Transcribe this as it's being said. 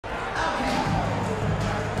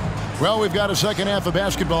Well, we've got a second half of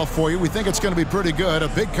basketball for you. We think it's going to be pretty good. A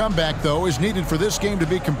big comeback, though, is needed for this game to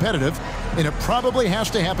be competitive, and it probably has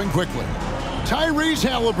to happen quickly. Tyrese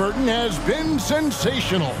Haliburton has been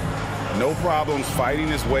sensational. No problems fighting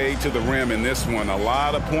his way to the rim in this one. A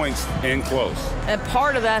lot of points in close. And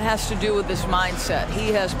part of that has to do with his mindset. He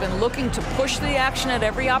has been looking to push the action at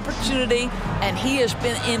every opportunity, and he has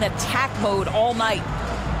been in attack mode all night.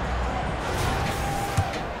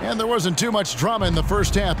 And there wasn't too much drama in the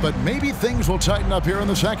first half, but maybe things will tighten up here in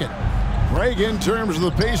the second. Greg, in terms of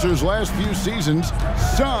the Pacers' last few seasons,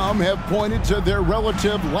 some have pointed to their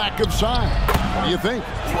relative lack of size. What do you think?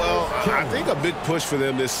 Well, I think a big push for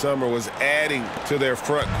them this summer was adding to their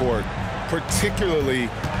front court, particularly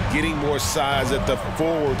getting more size at the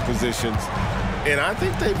forward positions. And I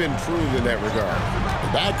think they've improved in that regard.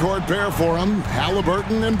 The backcourt pair for them,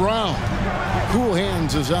 Haliburton and Brown. Cool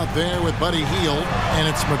Hands is out there with Buddy Hield, and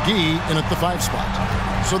it's McGee in at the 5 spot.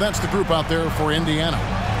 So that's the group out there for Indiana.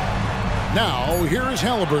 Now, here is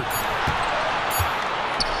Haliburton.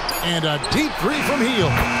 And a deep three from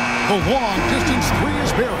Hield. The long-distance three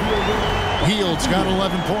is buried. Hield's got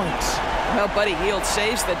 11 points. Well, Buddy Hield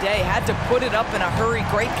saves the day. Had to put it up in a hurry.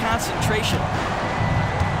 Great concentration.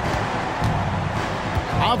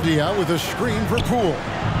 Avdia with a screen for Poole.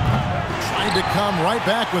 Trying to come right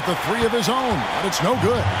back with the three of his own, but it's no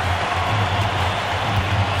good.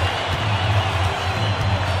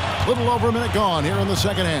 Little over a minute gone here in the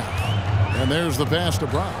second half. And there's the pass to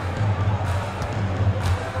Brown.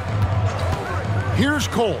 Here's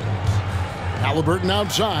Cole. Haliburton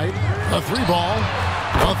outside. A three ball.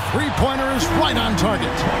 A three-pointer is right on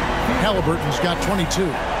target. Haliburton's got 22.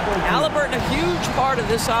 Haliburton, a huge part of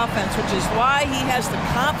this offense, which is why he has the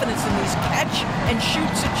confidence in these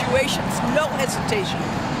catch-and-shoot situations. No hesitation.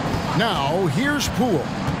 Now, here's Poole.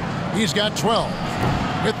 He's got 12.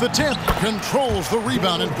 With the 10th, controls the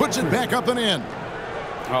rebound and puts it back up and in.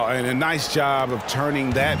 Oh, and a nice job of turning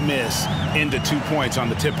that miss into 2 points on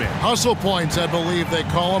the tip-in. Hustle points, I believe they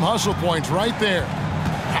call them. Hustle points right there.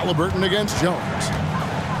 Haliburton against Jones.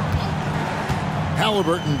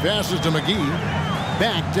 Haliburton passes to McGee.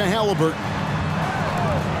 Back to Haliburton.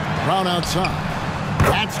 Brown outside.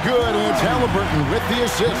 That's good. It's Haliburton with the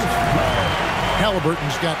assist.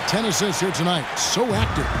 Haliburton's got 10 assists here tonight. So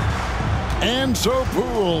active. And so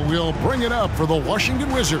Poole will bring it up for the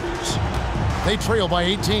Washington Wizards. They trail by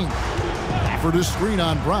 18. Gafford is screen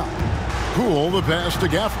on Brown. Poole the pass to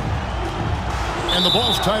Gafford. And the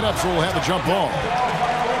ball's tied up, so we'll have a jump ball.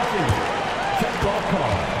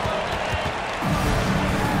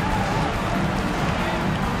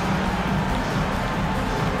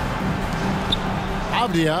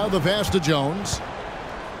 Avdia the pass to Jones.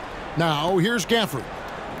 Now here's Gafford.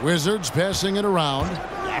 Wizards passing it around.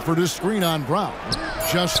 Gafford is screen on Brown.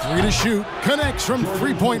 Just 3 to shoot. Connects from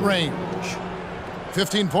three-point range.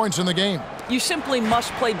 15 points in the game. You simply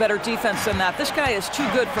must play better defense than that. This guy is too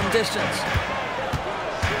good from distance.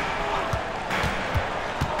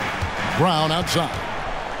 Brown outside.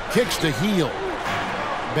 Kicks to Hield.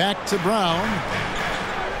 Back to Brown.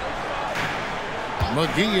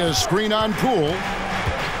 McGee is screen on Poole.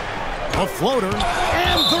 A floater.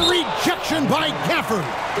 And the rejection by Gafford.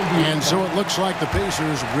 And so it looks like the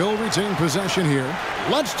Pacers will retain possession here.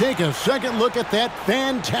 Let's take a second look at that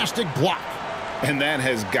fantastic block. And that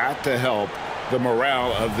has got to help the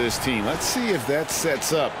morale of this team. Let's see if that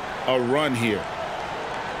sets up a run here.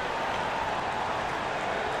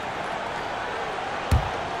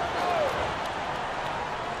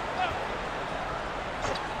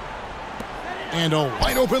 And a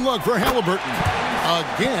wide open look for Haliburton.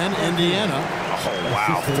 Again, Indiana. Oh,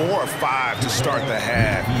 wow. 4 or 5 to start the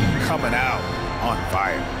half. Coming out on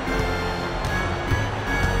fire.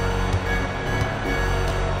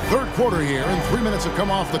 Third quarter here, and 3 minutes have come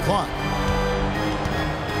off the clock.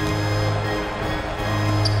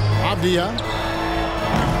 Avdia.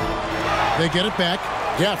 They get it back.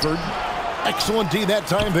 Gafford. Excellent D that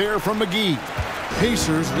time there from McGee.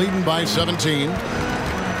 Pacers leading by 17.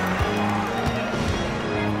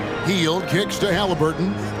 Hield kicks to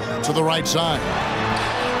Haliburton to the right side.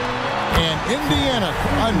 And Indiana,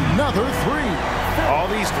 another three. All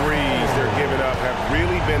these threes they're giving up have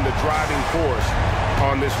really been the driving force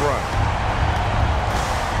on this run.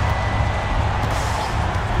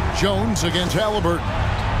 Jones against Haliburton.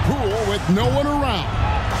 Poole with no one around.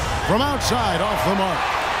 From outside, off the mark.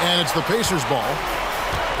 And it's the Pacers' ball.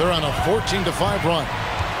 They're on a 14-5 run.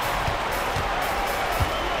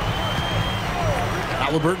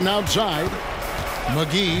 Haliburton outside.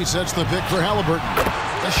 McGee sets the pick for Haliburton.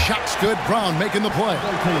 The shot's good. Brown making the play.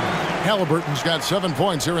 Haliburton's got 7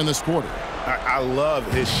 points here in this quarter. I love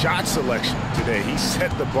his shot selection today. He set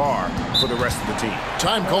the bar for the rest of the team.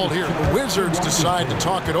 Time called here. The Wizards decide to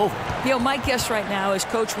talk it over. You know, my guess right now is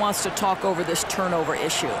Coach wants to talk over this turnover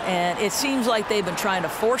issue. And it seems like they've been trying to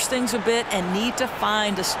force things a bit and need to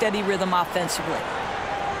find a steady rhythm offensively.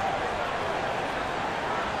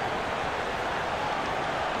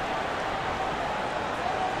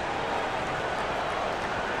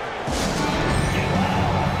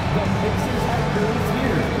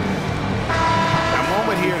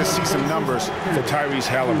 See some numbers for Tyrese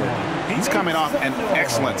Haliburton. He's coming off an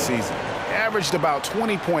excellent season. Averaged about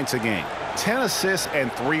 20 points a game, 10 assists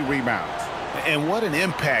and 3 rebounds. And what an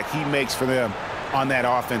impact he makes for them on that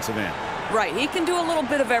offensive end. Right, he can do a little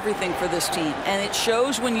bit of everything for this team, and it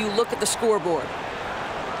shows when you look at the scoreboard.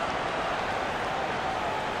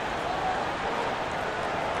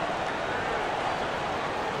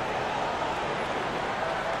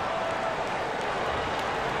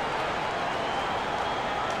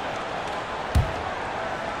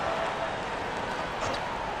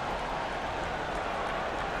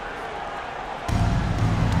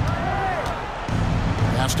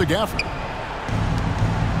 To Gafford.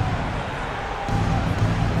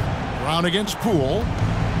 Brown against Poole.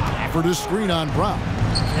 Gafford is screen on Brown.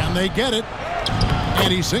 And they get it.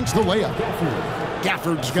 And he sinks the layup.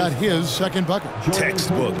 Gafford's got his second bucket.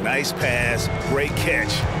 Textbook. Nice pass. Great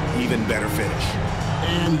catch. Even better finish.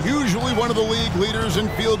 And usually one of the league leaders in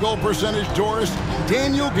field goal percentage, Doris,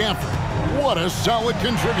 Daniel Gafford. What a solid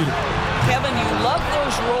contributor. Kevin, you love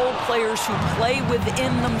those role players who play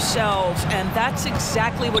within themselves, and that's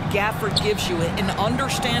exactly what Gafford gives you, an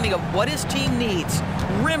understanding of what his team needs.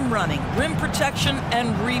 Rim running, rim protection, and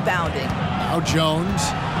rebounding. Now Jones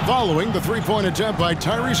following the three-point attempt by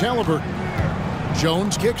Tyrese Haliburton.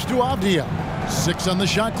 Jones kicks to Avdia. 6 on the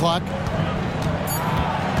shot clock.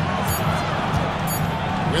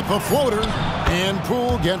 With the floater, and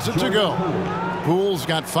Poole gets it to go. Poole's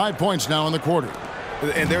got 5 points now in the quarter.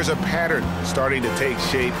 And there's a pattern starting to take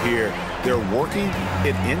shape here. They're working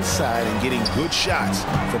it inside and getting good shots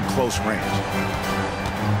from close range.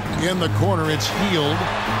 In the corner, it's Hield.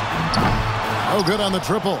 Oh, good on the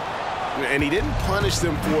triple. And he didn't punish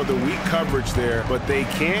them for the weak coverage there, but they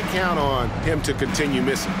can't count on him to continue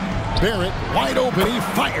missing. Barrett, wide open, he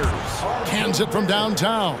fires. Cans it from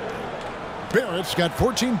downtown. Barrett's got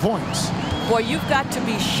 14 points. Boy, you've got to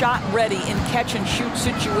be shot ready in catch-and-shoot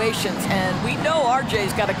situations, and we know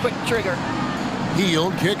RJ's got a quick trigger.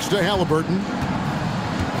 Hield kicks to Haliburton.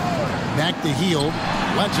 Back to Hield.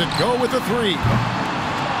 Lets it go with the 3.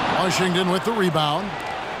 Washington with the rebound.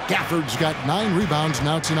 Gafford's got 9 rebounds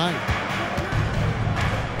now tonight.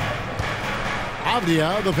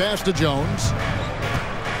 Avdia, the pass to Jones.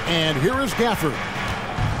 And here is Gafford.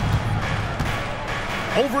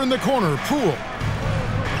 Over in the corner, Poole.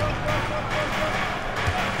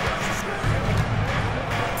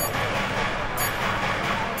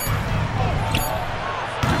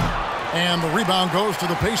 And the rebound goes to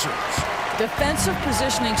the Pacers. Defensive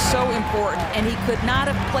positioning so important, and he could not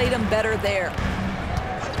have played him better there.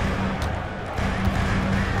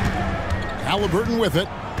 Haliburton with it.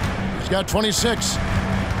 He's got 26.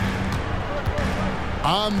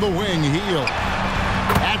 On the wing, Hield.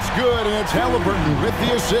 That's good, and it's Haliburton with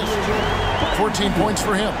the assist. 14 points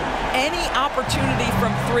for him. Any opportunity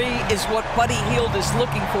from 3 is what Buddy Hield is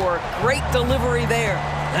looking for. Great delivery there.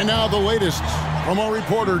 And now the latest from our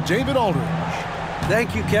reporter, David Aldridge.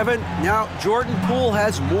 Thank you, Kevin. Now, Jordan Poole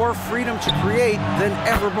has more freedom to create than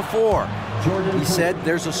ever before. He said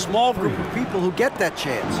there's a small group of people who get that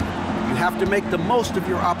chance. You have to make the most of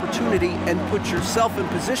your opportunity and put yourself in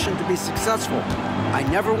position to be successful. I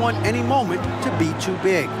never want any moment to be too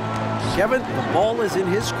big. Kevin, the ball is in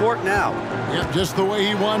his court now. Yep, just the way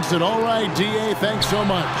he wants it. All right, D.A., thanks so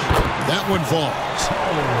much. That one falls.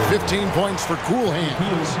 15 points for Cool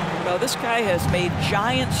Hands. Well, this guy has made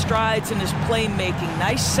giant strides in his playmaking.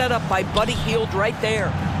 Nice setup by Buddy Hield right there.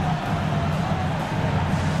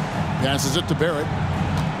 Passes it to Barrett.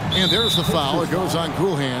 And there's the foul. It goes on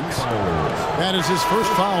Cool Hands. That is his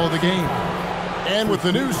first foul of the game. And with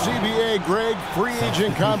the new CBA, Greg, free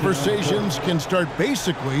agent conversations can start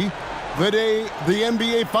basically the day the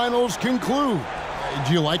NBA Finals conclude.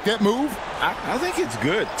 Do you like that move? I think it's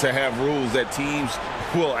good to have rules that teams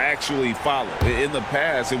will actually follow. In the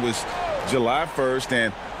past, it was July 1st,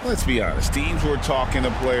 and let's be honest, teams were talking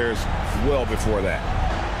to players well before that.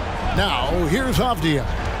 Now, here's Avdia.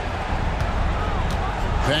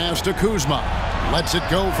 Pass to Kuzma. Lets it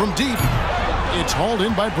go from deep. It's hauled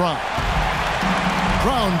in by Brown.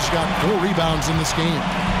 Brown's got 4 rebounds in this game.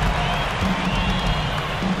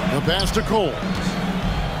 The pass to Cole.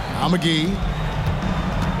 Now McGee.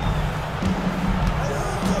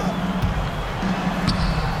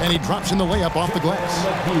 And he drops in the layup off the glass.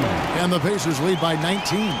 And the Pacers lead by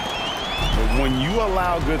 19. When you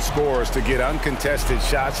allow good scorers to get uncontested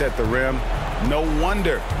shots at the rim, no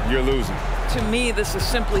wonder you're losing. To me, this is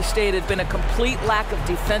simply stated been a complete lack of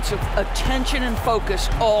defensive attention and focus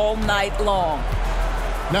all night long.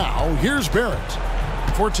 Now, here's Barrett.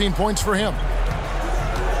 14 points for him.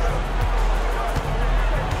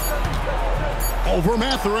 Over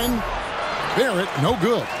Mathurin. Barrett, no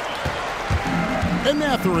good. And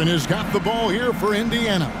Mathurin has got the ball here for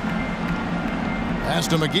Indiana. Pass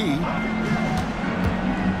to McGee.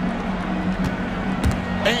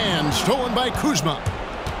 And stolen by Kuzma.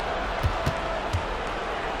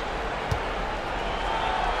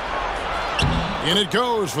 In it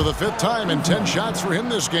goes for the 5th time and 10 shots for him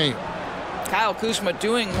this game. Kyle Kuzma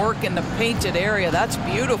doing work in the painted area. That's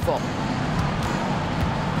beautiful.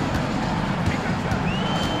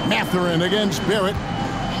 Mathurin against Barrett.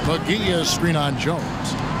 McGee is screen on Jones.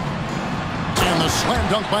 And the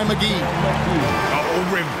slam dunk by McGee.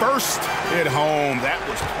 Oh, reversed it home. That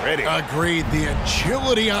was pretty. Agreed. The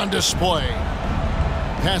agility on display.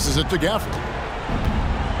 Passes it to Gafford.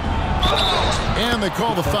 And they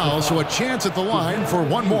call the foul, so a chance at the line for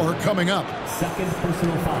one more coming up. Second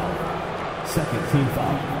personal foul. Second team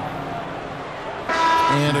foul.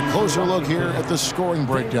 And a closer look here at the scoring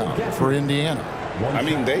breakdown for Indiana. I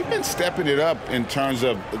mean, they've been stepping it up in terms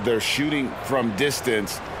of their shooting from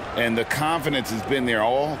distance, and the confidence has been there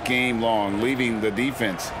all game long, leaving the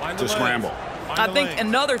defense to scramble. I think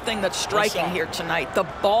another thing that's striking here tonight, the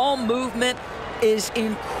ball movement is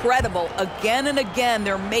incredible. Again and again,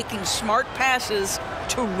 they're making smart passes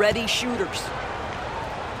to ready shooters.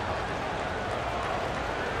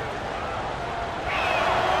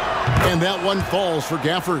 And that one falls for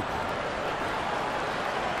Gafford.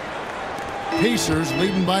 Pacers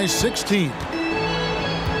leading by 16.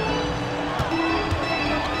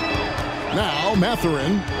 Now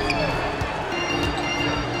Mathurin.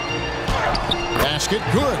 Basket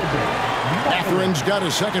good. Mathurin's got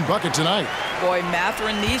his second bucket tonight. Boy,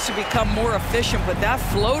 Mathurin needs to become more efficient, but that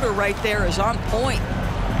floater right there is on point.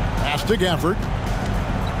 Pass to Gafford.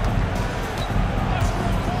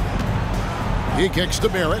 He kicks to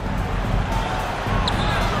Barrett.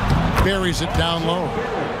 Buries it down low.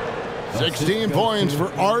 16 points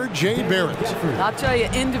for R.J. Barrett. I'll tell you,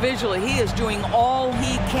 individually, he is doing all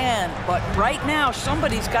he can. But right now,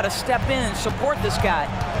 somebody's got to step in and support this guy.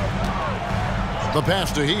 The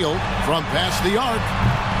pass to Hield from past the arc.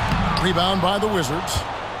 Rebound by the Wizards.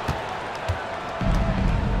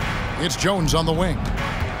 It's Jones on the wing.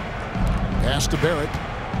 Pass to Barrett.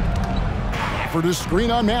 Gafford is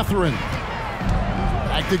screen on Mathurin.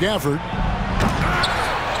 Back to Gafford.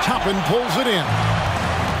 Toppin pulls it in.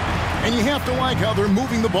 And you have to like how they're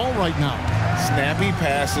moving the ball right now. Snappy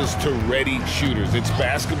passes to ready shooters. It's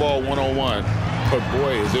basketball 101, but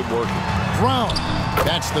boy, is it working. Brown.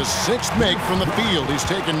 That's the 6th make from the field. He's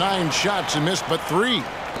taken 9 shots and missed but 3.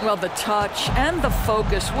 Well, the touch and the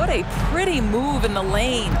focus. What a pretty move in the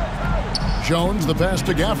lane. Jones, the pass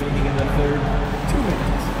to Gafford. In the third, 2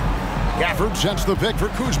 minutes. Gafford sets the pick for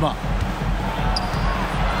Kuzma.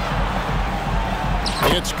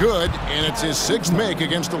 It's good, and it's his 6th make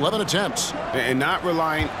against 11 attempts. And not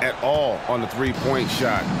relying at all on the three-point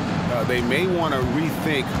shot. They may want to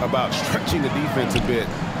rethink about stretching the defense a bit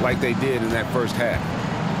like they did in that first half.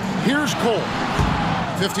 Here's Cole.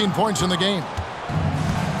 15 points in the game.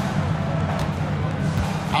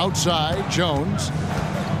 Outside, Jones.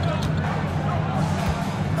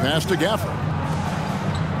 Pass to Gafford.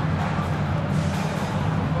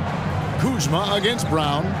 Kuzma against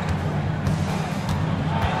Brown.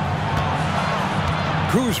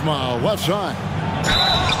 Kuzma, left side.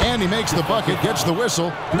 And he makes the bucket, gets the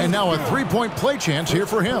whistle, and now a 3-point play chance here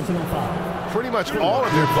for him. Pretty much all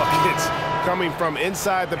of their buckets coming from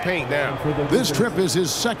inside the paint now. This trip is his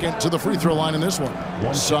 2nd to the free throw line in this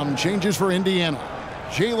one. Some changes for Indiana.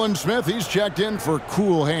 Jalen Smith, he's checked in for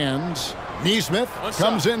cool hands. Neesmith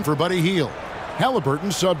comes in for Buddy Hield. Halliburton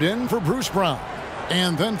subbed in for Bruce Brown.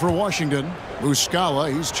 And then for Washington,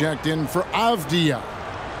 Muscala, he's checked in for Avdia.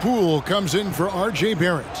 Poole comes in for R.J.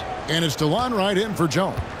 Barrett. And it's DeLon Wright in for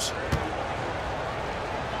Jones.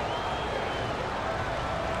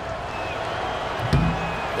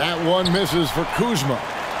 That one misses for Kuzma.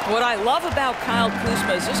 What I love about Kyle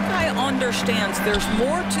Kuzma is this guy understands there's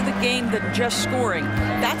more to the game than just scoring.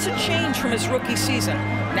 That's a change from his rookie season.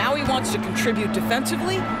 Now he wants to contribute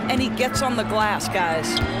defensively, and he gets on the glass, guys.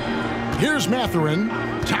 Here's Mathurin,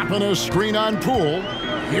 tapping a screen on Poole.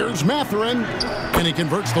 Here's Mathurin, and he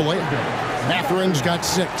converts the layup. Mathurin's got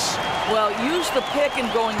 6. Well, use the pick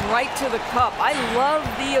and going right to the cup. I love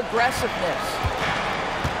the aggressiveness.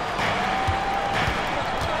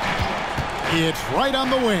 It's right on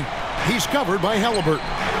the wing. He's covered by Halliburton.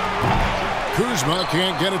 Kuzma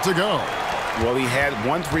can't get it to go. Well, he had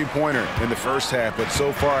one three-pointer in the first half, but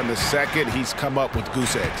so far in the second, he's come up with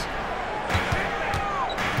goose eggs.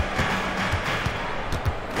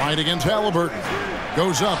 Right against Halliburton.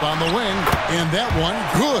 Goes up on the wing, and that one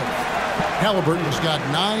good. Halliburton's got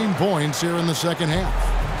 9 points here in the second half.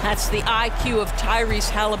 That's the IQ of Tyrese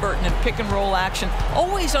Halliburton in pick-and-roll action.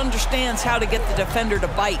 Always understands how to get the defender to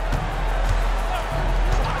bite.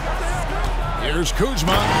 Here's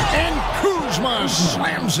Kuzma, and Kuzma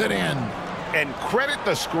slams it in. And credit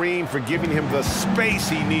the screen for giving him the space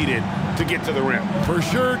he needed to get to the rim. For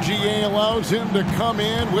sure, GA allows him to come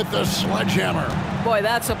in with the sledgehammer. Boy,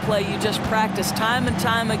 that's a play you just practice time and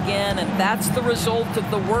time again, and that's the result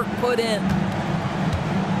of the work put in.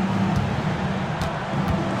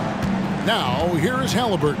 Now, here is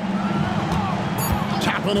Halliburton.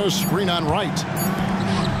 Tapping a screen on right.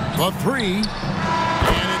 The three. And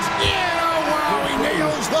it's in. Oh, wow, he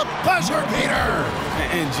nails the buzzer beater.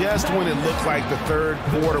 And just when it looked like the third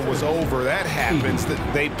quarter was over, that happens.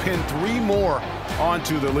 They pinned 3 more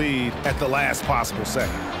onto the lead at the last possible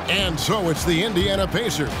second. And so it's the Indiana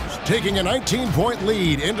Pacers taking a 19-point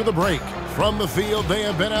lead into the break. From the field, they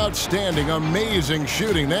have been outstanding, amazing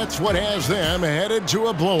shooting. That's what has them headed to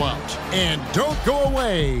a blowout. And don't go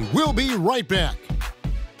away. We'll be right back.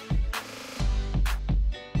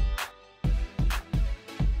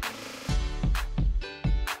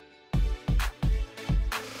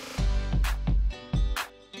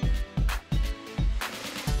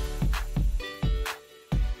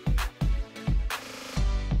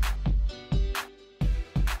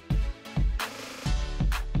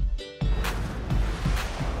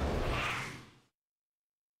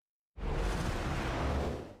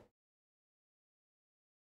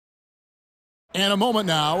 And a moment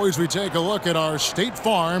now as we take a look at our State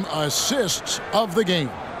Farm assists of the game.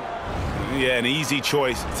 Yeah, an easy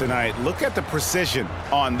choice tonight. Look at the precision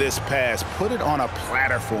on this pass. Put it on a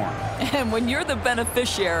platter for him. And when you're the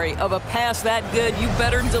beneficiary of a pass that good, you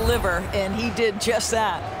better deliver, and he did just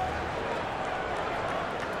that.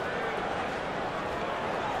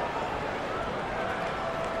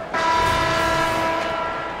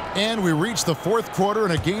 And we reach the fourth quarter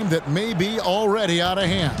in a game that may be already out of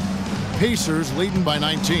hand. Pacers leading by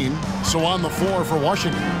 19, so on the floor for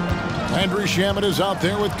Washington. Landry Shamet is out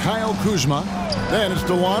there with Kyle Kuzma. Then it's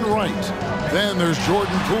DeLon Wright. Then there's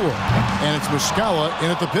Jordan Poole. And it's Muscala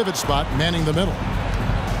in at the pivot spot, manning the middle.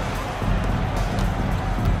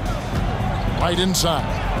 Right inside.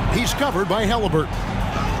 He's covered by Halliburton.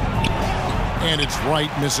 And it's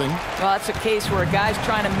Wright missing. Well, that's a case where a guy's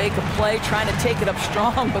trying to make a play, trying to take it up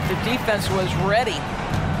strong, but the defense was ready.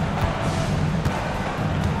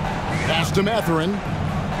 Pass to Mathurin.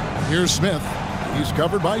 Here's Smith. He's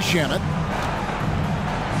covered by Shamet.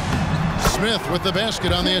 Smith with the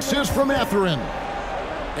basket on the assist from Mathurin.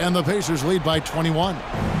 And the Pacers lead by 21.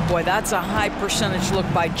 Boy, that's a high percentage look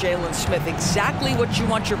by Jalen Smith. Exactly what you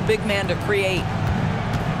want your big man to create.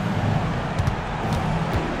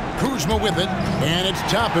 Kuzma with it. And it's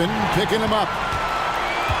Toppin picking him up.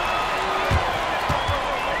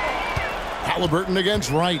 Halliburton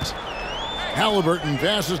against Wright. Halliburton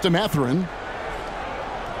passes to Mathurin.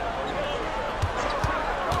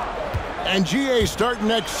 And GA starting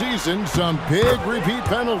next season, some big repeat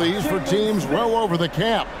penalties for teams well over the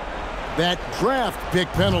cap. That draft pick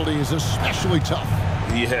penalty is especially tough.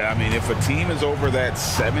 Yeah, I mean, if a team is over that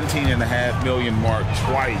 $17.5 million mark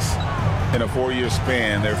twice in a 4-year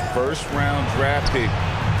span, their first-round draft pick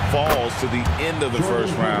falls to the end of the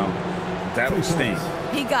first round. That'll sting.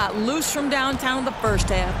 He got loose from downtown in the first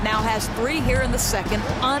half, now has 3 here in the second.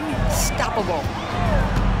 Unstoppable.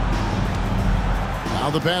 Now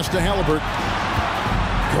the pass to Halliburton.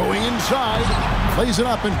 Going inside, plays it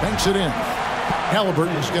up and banks it in.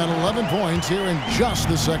 Halliburton's got 11 points here in just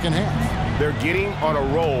the second half. They're getting on a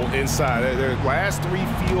roll inside. Their last 3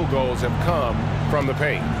 field goals have come from the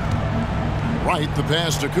paint. Right, the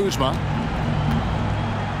pass to Kuzma.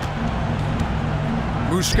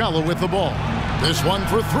 Muscala with the ball. This one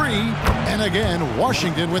for 3. And again,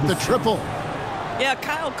 Washington with the triple. Yeah,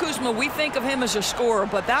 Kyle Kuzma, we think of him as a scorer,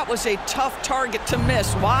 but that was a tough target to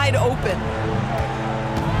miss. Wide open.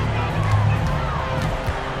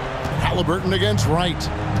 Halliburton against Wright.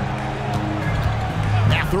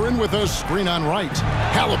 Mathurin with a screen on Wright.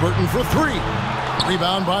 Halliburton for 3.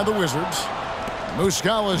 Rebound by the Wizards.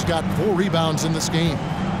 Muscala's got 4 rebounds in this game.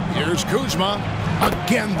 Here's Kuzma.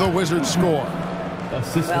 Again, the Wizards score.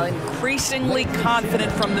 Well, increasingly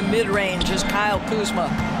confident from the mid-range is Kyle Kuzma.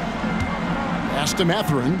 Pass to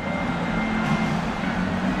Mathurin.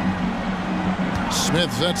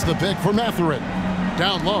 Smith sets the pick for Mathurin.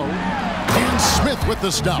 Down low. And Smith with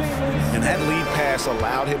the stuff. And that lead pass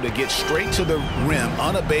allowed him to get straight to the rim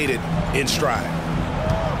unabated in stride.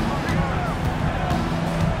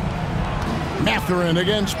 Mathurin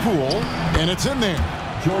against Poole, and it's in there.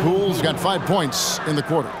 Poole's got 5 points in the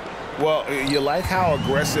quarter. Well, you like how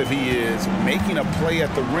aggressive he is making a play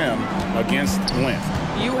at the rim against length.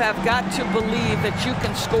 You have got to believe that you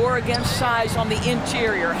can score against size on the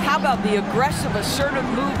interior. How about the aggressive, assertive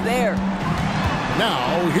move there?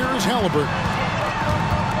 Now, here's Halliburton.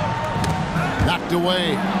 Knocked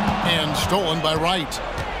away and stolen by Wright.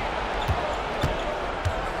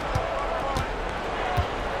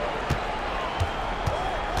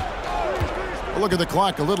 Look at the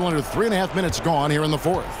clock, a little under 3.5 minutes gone here in the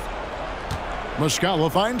fourth.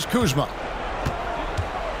 Muscala finds Kuzma.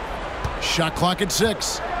 Shot clock at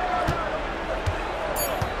 6.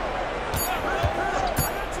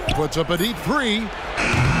 Puts up a deep 3.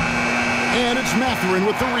 And it's Mathurin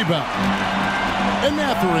with the rebound. And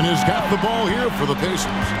Mathurin has got the ball here for the Pacers.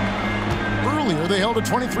 Earlier, they held a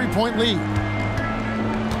 23-point lead.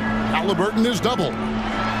 Halliburton is doubled.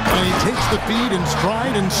 And he takes the feed in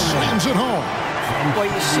stride and slams it home. Boy,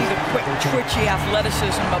 you see the quick, twitchy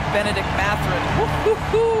athleticism of Bennedict Mathurin.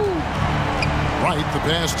 Woo-hoo-hoo! Wright, the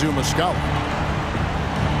pass to Muscala.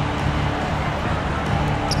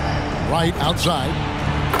 Wright outside.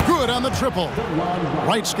 Good on the triple.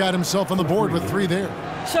 Wright's got himself on the board with 3 there.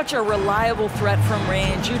 Such a reliable threat from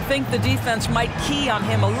range. You'd think the defense might key on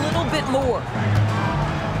him a little bit more.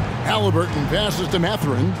 Halliburton passes to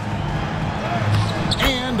Mathurin.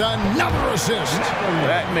 And another assist.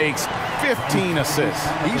 That makes 15 assists.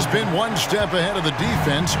 He's been one step ahead of the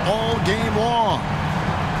defense all game long.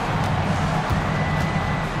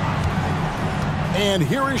 And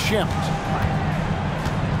here is Shamet.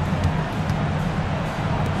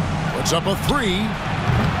 Puts up a 3.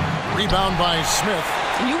 Rebound by Smith.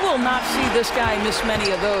 You will not see this guy miss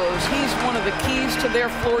many of those. He's one of the keys to their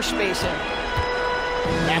floor spacing.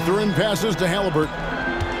 Mathurin passes to Halliburton.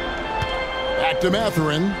 Back to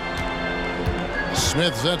Mathurin.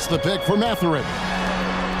 Smith sets the pick for Mathurin.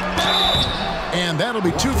 And that'll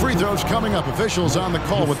be 2 free throws coming up. Officials on the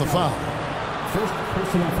call with the foul.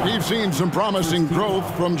 We've seen some promising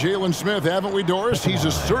growth from Jalen Smith, haven't we, Doris? He's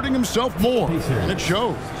asserting himself more, and it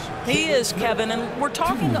shows. He is, Kevin, and we're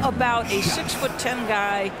talking about a 6'10"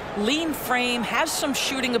 guy, lean frame, has some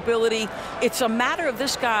shooting ability. It's a matter of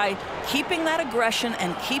this guy keeping that aggression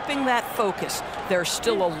and keeping that focus. There's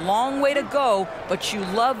still a long way to go, but you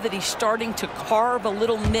love that he's starting to carve a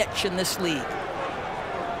little niche in this league.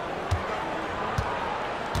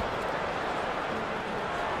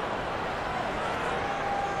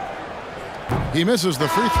 He misses the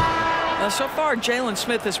free throw. So far, Jalen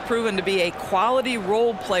Smith has proven to be a quality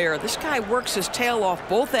role player. This guy works his tail off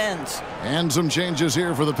both ends. And some changes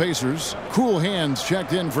here for the Pacers. Cool Hands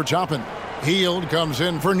checked in for Toppin. Hield comes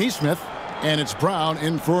in for Nesmith. And it's Brown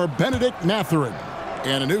in for Bennedict Mathurin.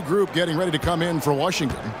 And a new group getting ready to come in for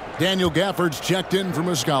Washington. Daniel Gafford's checked in for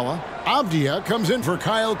Muscala. Avdia comes in for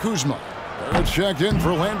Kyle Kuzma. Barrett's checked in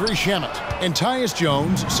for Landry Shamet. And Tyus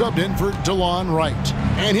Jones subbed in for DeLon Wright.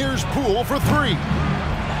 And here's Poole for 3.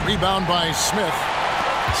 Rebound by Smith.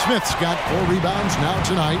 Smith's got 4 rebounds now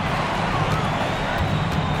tonight.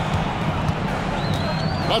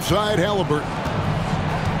 Left side, Halliburton.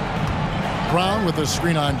 Brown with the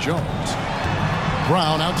screen on Jones.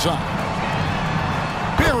 Brown outside.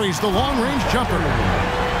 Buries the long-range jumper.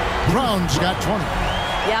 Brown's got 20.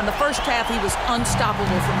 Yeah, in the first half, he was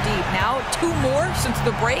unstoppable from deep. Now, 2 more since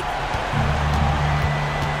the break.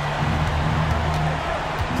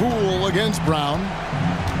 Poole against Brown.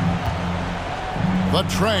 The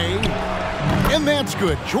tray. And that's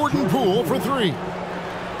good. Jordan Poole for 3.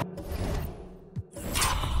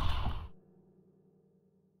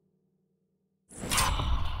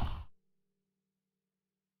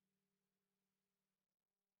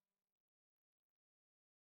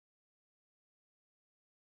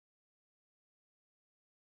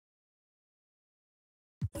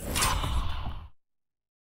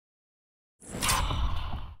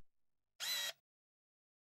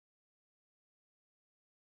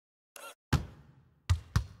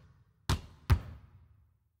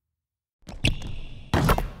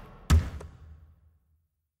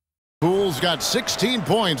 Poole's got 16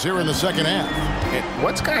 points here in the second half. And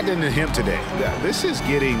what's gotten into him today? This is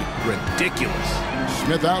getting ridiculous.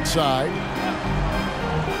 Smith outside.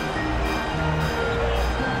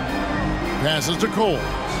 Passes to Cole.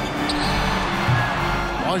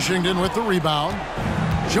 Washington with the rebound.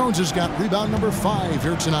 Jones has got rebound number 5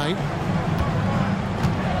 here tonight.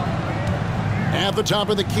 At the top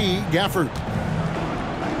of the key, Gafford.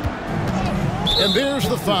 And there's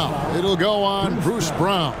the foul. It'll go on Bruce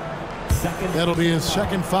Brown. That'll be his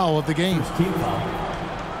second foul of the game. Team foul.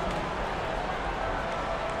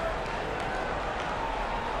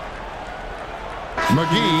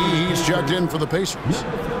 McGee, he's checked in for the Pacers.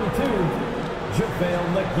 Number 32, JaVale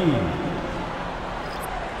McGee.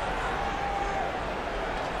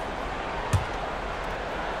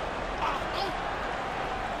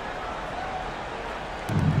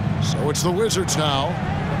 So it's the Wizards now.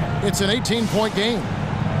 It's an 18-point game.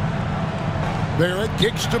 Barrett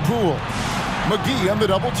kicks to Poole. McGee on the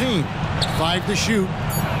double team. 5 to shoot.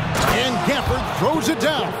 And Gafford throws it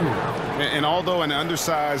down. And although an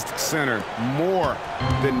undersized center, more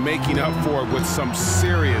than making up for it with some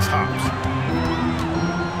serious hops.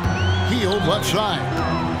 Hield left side.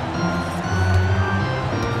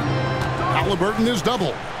 Halliburton is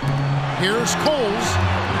double. Here's Coles.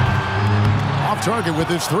 Off target with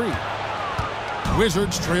his 3.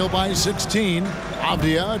 Wizards trail by 16.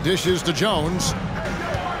 Avdia dishes to Jones.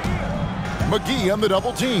 McGee on the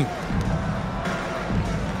double team.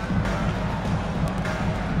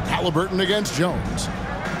 Halliburton against Jones.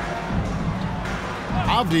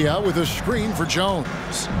 Avdia with a screen for Jones.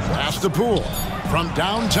 Pass to Poole from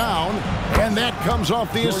downtown, and that comes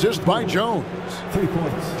off the assist by Jones. 3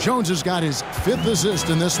 points. Jones has got his 5th assist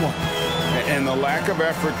in this one. And the lack of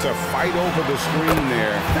effort to fight over the screen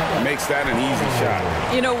there makes that an easy shot.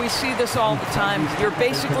 You know, we see this all the time. You're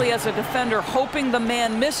basically, as a defender, hoping the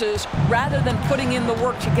man misses rather than putting in the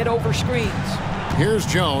work to get over screens. Here's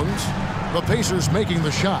Jones. The Pacers making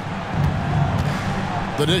the shot.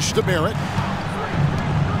 The dish to Barrett.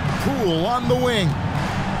 Poole on the wing.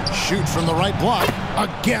 Shoots from the right block.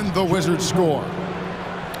 Again, the Wizards score.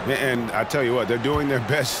 And I tell you what, they're doing their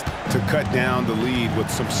best to cut down the lead with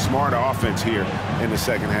some smart offense here in the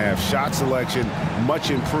second half. Shot selection much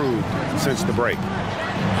improved since the break.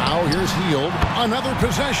 Now here's Hield. Another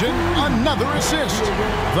possession, another assist.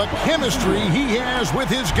 The chemistry he has with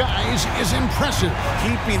his guys is impressive.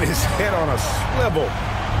 Keeping his head on a swivel,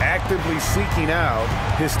 actively seeking out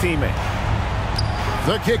his teammate.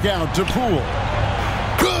 The kick out to Poole.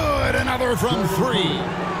 Good, another from 3.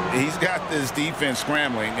 He's got this defense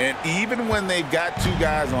scrambling, and even when they've got 2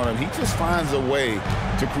 guys on him, he just finds a way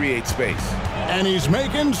to create space. And he's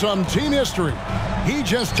making some team history. He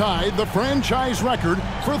just tied the franchise record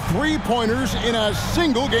for 3-pointers in a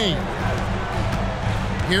single game.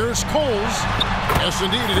 Here's Coles. Yes,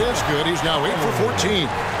 indeed, it is good. He's now 8 for 14.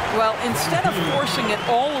 Well, instead of forcing it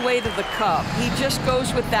all the way to the cup, he just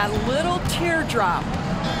goes with that little teardrop.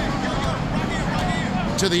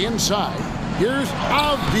 To the inside. Here's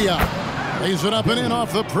Avdia. Lays it up and in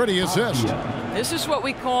off the pretty assist. This is what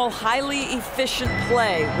we call highly efficient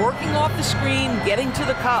play. Working off the screen, getting to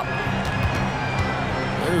the cup.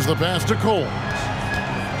 There's the pass to Coles.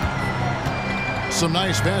 Some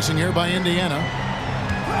nice passing here by Indiana.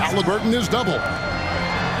 Halliburton is double.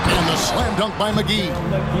 And the slam dunk by McGee.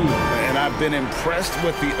 And I've been impressed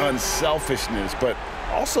with the unselfishness, but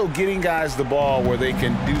also getting guys the ball where they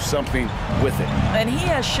can do something with it. And he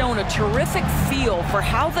has shown a terrific feel for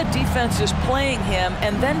how the defense is playing him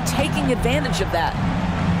and then taking advantage of that.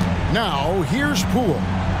 Now, here's Poole.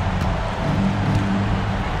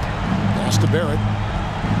 Pass to Barrett.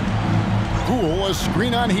 Poole, a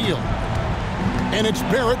screen on Hield. And it's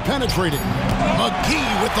Barrett penetrating.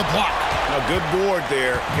 McGee with the block. A good board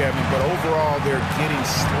there, Kevin, but overall they're getting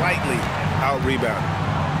slightly out-rebounded.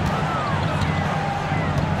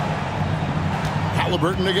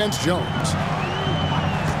 Halliburton against Jones.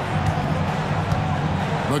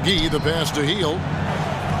 McGee, the pass to Hield.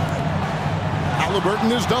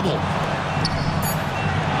 Halliburton is double.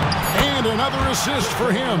 And another assist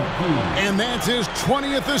for him. And that's his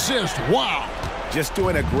 20th assist. Wow. Just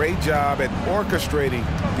doing a great job at orchestrating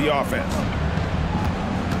the offense.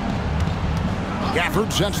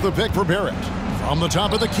 Gafford sets the pick for Barrett. From the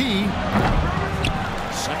top of the key.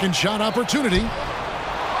 Second shot opportunity.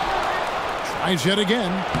 Tries yet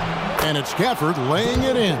again. And it's Gafford laying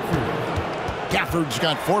it in. Gafford's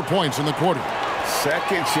got 4 points in the quarter.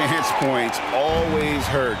 Second chance points always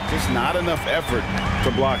hurt. Just not enough effort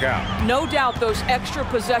to block out. No doubt those extra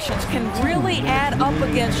possessions can really add up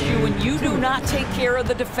against you when you do not take care of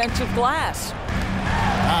the defensive glass.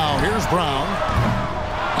 Now here's Brown.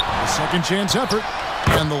 A second chance effort.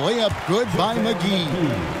 And the layup good by McGee.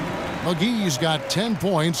 McGee's got 10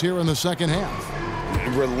 points here in the second half.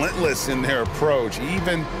 Relentless in their approach,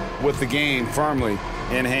 even with the game firmly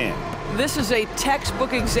in hand. This is a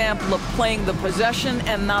textbook example of playing the possession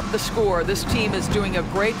and not the score. This team is doing a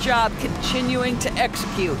great job continuing to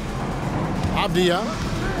execute. Avdia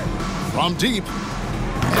from deep.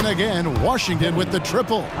 And again, Washington with the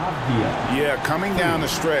triple. Yeah, coming down the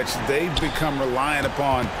stretch, they've become reliant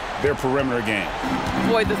upon their perimeter game.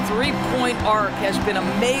 Boy, the three-point arc has been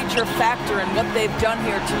a major factor in what they've done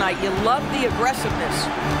here tonight. You love the aggressiveness.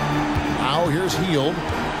 Now here's Hield.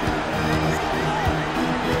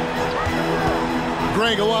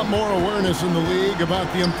 Greg, a lot more awareness in the league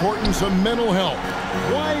about the importance of mental health.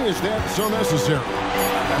 Why is that so necessary?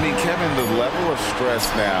 I mean, Kevin, the level of stress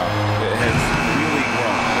now has really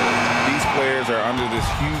grown. These players are under this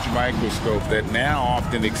huge microscope that now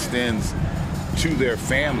often extends to their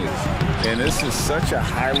families. And this is such a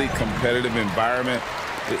highly competitive environment.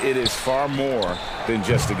 It is far more than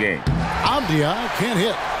just a game. Abdia can't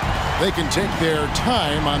hit. They can take their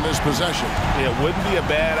time on this possession. It wouldn't be a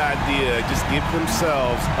bad idea. Just give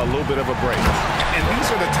themselves a little bit of a break. And these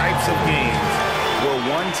are the types of games where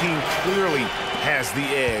one team clearly has the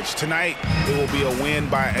edge. Tonight, it will be a win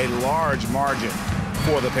by a large margin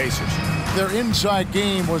for the Pacers. Their inside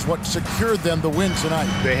game was what secured them the win tonight.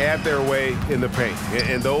 They had their way in the paint,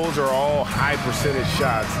 and those are all high percentage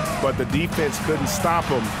shots, but the defense couldn't stop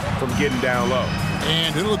them from getting down low.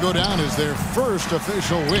 And it'll go down as their first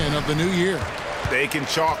official win of the new year. They can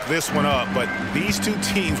chalk this one up, but these two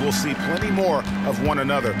teams will see plenty more of one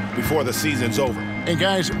another before the season's over. And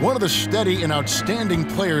guys, one of the steady and outstanding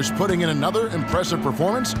players putting in another impressive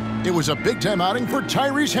performance, it was a big-time outing for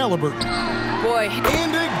Tyrese Halliburton. Boy.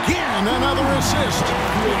 And again, another assist.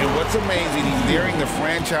 And what's amazing, he's nearing the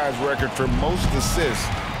franchise record for most assists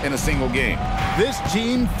in a single game. This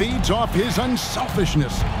team feeds off his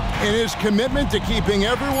unselfishness and his commitment to keeping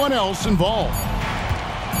everyone else involved.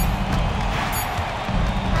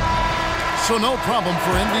 So no problem for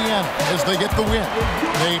Indiana as they get the win.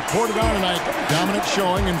 They poured it on tonight. Dominant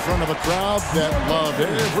showing in front of a crowd that loved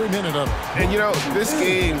every minute of it. And, you know, this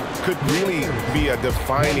game could really be a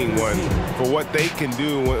defining one for what they can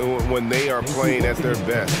do when they are playing at their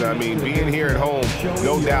best. I mean, being here at home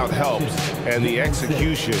no doubt helps, and the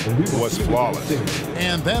execution was flawless.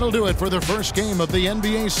 And that'll do it for the first game of the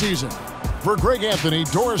NBA season. For Greg Anthony,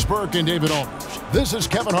 Doris Burke, and David Aldridge, this is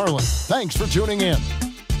Kevin Harlan. Thanks for tuning in.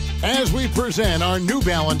 As we present our New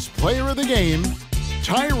Balance Player of the Game,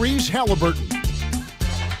 Tyrese Halliburton.